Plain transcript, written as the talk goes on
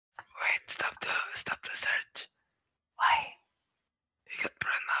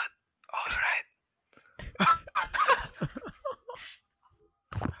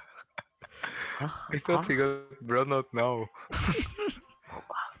thought he got brown out now.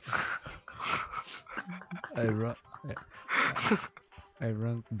 I run. I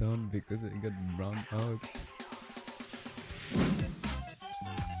ranked down because I got brown out.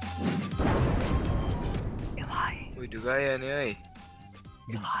 Uy, dugaya niya eh.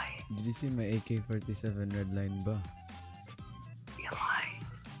 Did you see my AK-47 red line ba?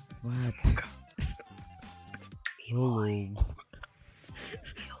 What? Hello.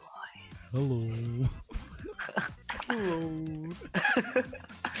 Hello.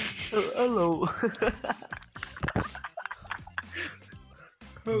 Hello.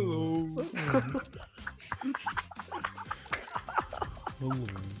 Hello. Hello.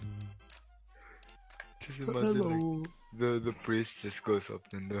 Just imagine like the priest just goes up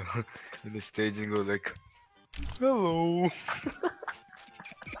in the stage and go like, hello.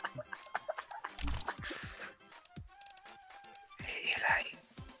 Hey Eli,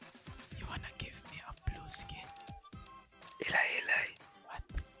 You wanna give me a blue skin? Eli. What?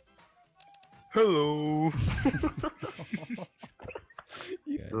 Hello.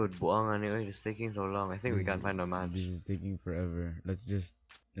 Yeah. Dude, buang anyway, it's taking so long. I think we can't find a match. This is taking forever. Let's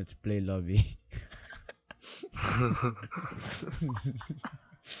play lobby.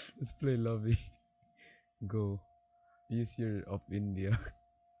 Let's play lobby. Go. Use your up India.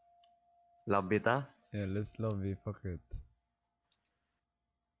 Labita? Yeah, let's lobby. Fuck it.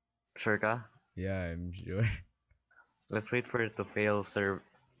 Sure ka? Yeah, I'm sure. Let's wait for it to fail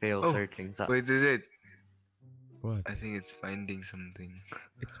Oh, searching. wait, is it? What? I think it's finding something.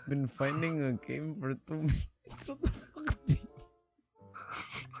 It's been finding a game for 2 minutes. What the fuck?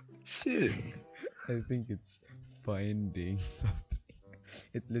 Shit. I think it's finding something.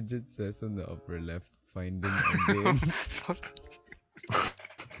 It legit says on the upper left, finding a game. Fuck.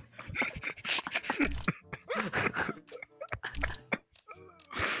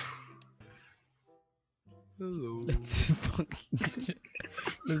 Hello. Let's fucking.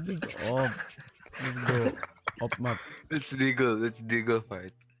 Let's just off. Let's go. Up map. Let's diggle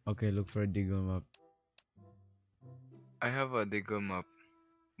fight. Okay, look for a diggle map. I have a diggle map,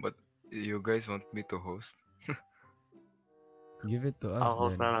 but you guys want me to host? Give it to us I'll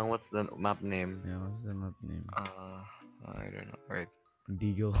host then. na lang. What's the map name? Yeah, what's the map name? I don't know. Right.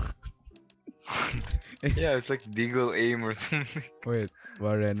 Deagle. Yeah, it's like Deagle Aim or something. Wait,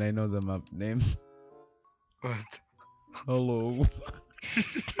 Warren, I know the map name. What? Hello.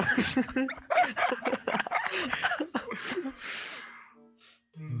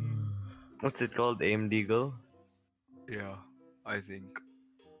 What's it called? Aim Deagle? Yeah, I think.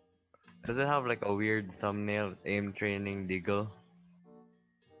 Does it have like a weird thumbnail? Aim Training Deagle?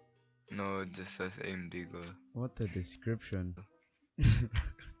 No, it just says Aim Deagle. What a description.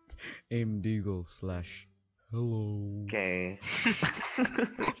 Aim Deagle / hello. Okay.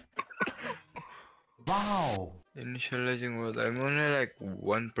 Wow. Initializing world. I'm only like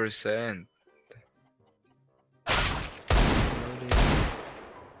 1%.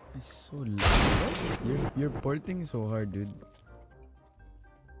 It's so loud. You're porting so hard, dude.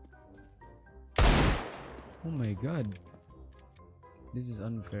 Oh my god. This is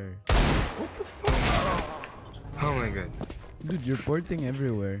unfair. What the fuck? Oh my god. Dude, you're porting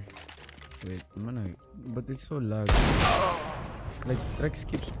everywhere. Wait, but it's so lag. Like, Trex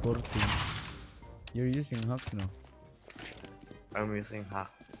keeps porting. You're using hacks now. I'm using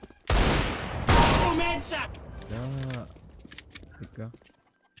hack. Yeah. Tika.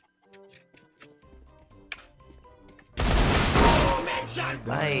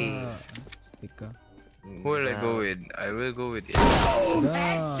 Ay. Stika. Who will I go with? I will go with it.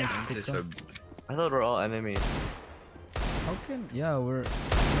 Yeah, Just stika. I thought we're all enemies. How can? Yeah,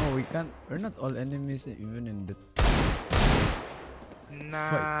 no, we can't. We're not all enemies even in the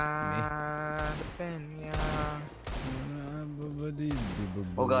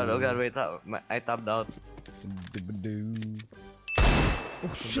Oh god, wait, I tapped out.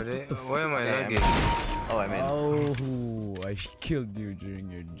 Oh shit! What the Why am I Okay, lagging? Oh, I'm in. Oh, I killed you during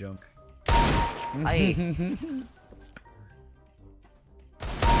your jump. Ay.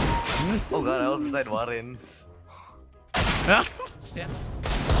 Oh god, I was beside Warren.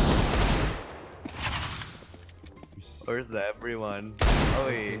 Where's the everyone? Oh I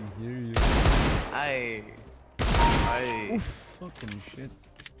wait. can hear you. Ay. Oof, fucking shit.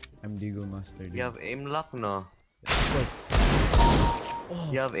 I'm Deagle Master, dude. You have aim lock no? Of course. Oh,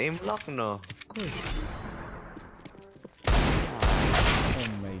 You have aim lock no? of course. Oh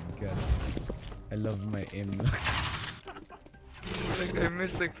my god. I love my aim lock. Like I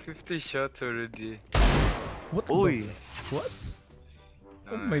missed like 50 shots already. What Oy. What?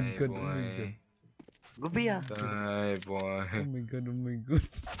 Oh my Ay, god, oh my god. Gubiya. Ay, boy. Oh my god, oh my god.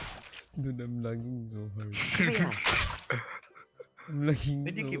 Dude, I'm lagging so hard. Ano yan? I'm lagging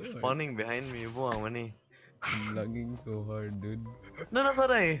Why do you so keep hard. spawning behind me? Buwang man eh. I'm lagging so hard, dude. No,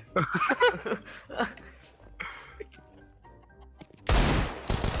 nasaray!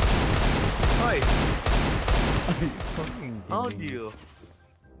 Oi! Are you fucking How kidding do me? you?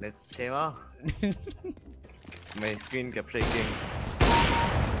 Let's say my screen kept shaking.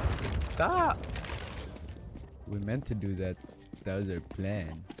 Stop! We meant to do that. That was our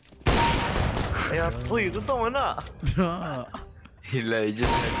plan. Kaya, uy, gusto mo na! Eli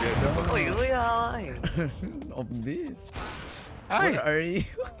just had good. Uy, ay! Of this. Ay! Where are you?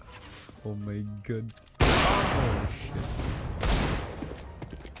 Oh my god. Oh shit.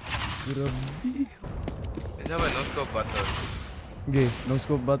 Grabe. Let's have a no scope battle. Okay, no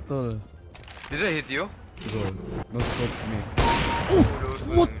scope battle. Did I hit you? Go. No scope me. Those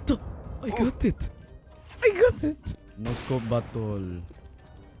What ones. the? I got it. I got it. No scope battle.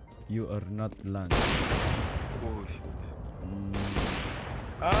 You are not land. Oh shit.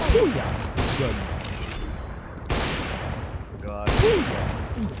 Oh yeah. Good. God. Oh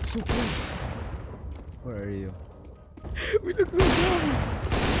yeah. Ooh, so close. Where are you? We look so dumb.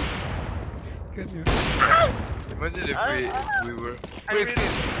 Can you? Imagine if we were. I Wait,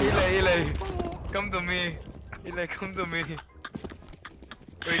 really- Eli, come to me. Eli, come to me.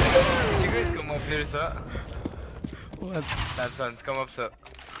 Wait, can you guys come up here, sir? What? Sons, come up, sir.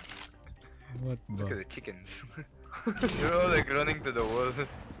 What Look at the? the chickens. They're all like running to the wall.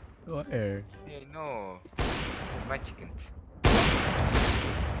 Where? Yeah, no. My chickens.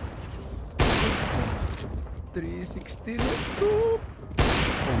 360 no scope.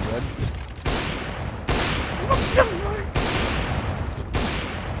 Oh god. What the fuck?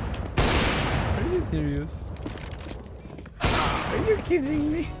 Are you serious? Are you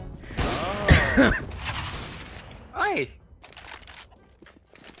kidding me? Oh. Ay!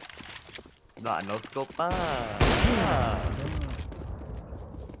 No scope pa.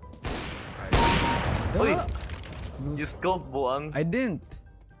 Uy, No you s- scope buang. I didn't.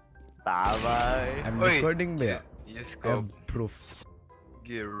 Tabay. I'm Oi, recording ba? You I have scope. proofs.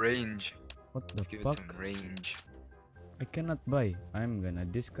 Give range. What the Let's give it fuck? some range. I cannot buy. I'm gonna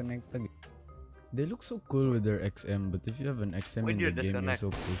disconnect again. They look so cool with their XM, but if you have an XM When in you the game, you're disconnect? so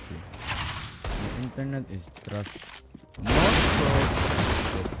pussy. My internet is trash. No scope.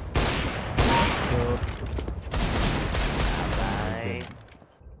 No scope. Tabay.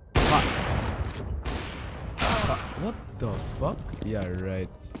 Fuck. What the fuck? Yeah, right.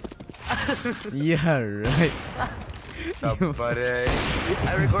 Yeah, right. You Sabare.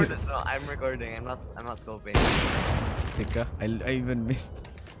 I recorded. No, I'm recording. I'm not scoping. Stika. I even missed.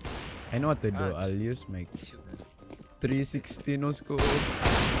 I know what to do. Ah. I'll use my 360 no scope.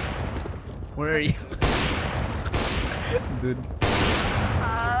 Where are you? Dude.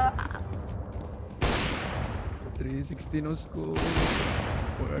 360 no scope.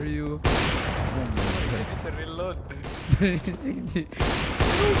 Where are you? Oh my god. Need to reload. 360.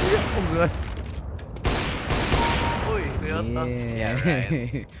 Oh god. Uy, Toyota. Yeah,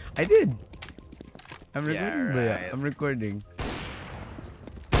 right. I did. I'm Yeah, recording, Baya. right. I'm recording.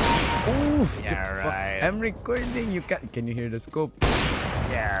 Oof! Yeah, get the fuck. right. I'm recording. You can you hear the scope?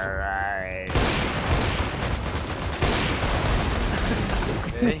 Yeah, right.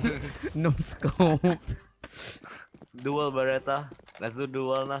 Okay. No scope. Dual Beretta. Let's do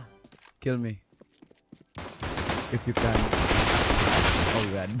dual na. Kill me. If you can. Oh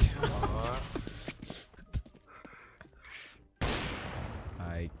god. Aw.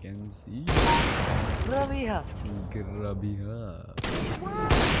 I can see. Grabe ha. Grabiha.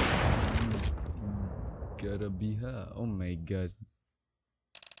 Grabiha. Oh my god.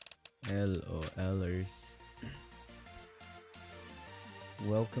 LOLers.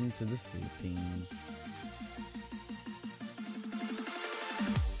 Welcome to the Philippines.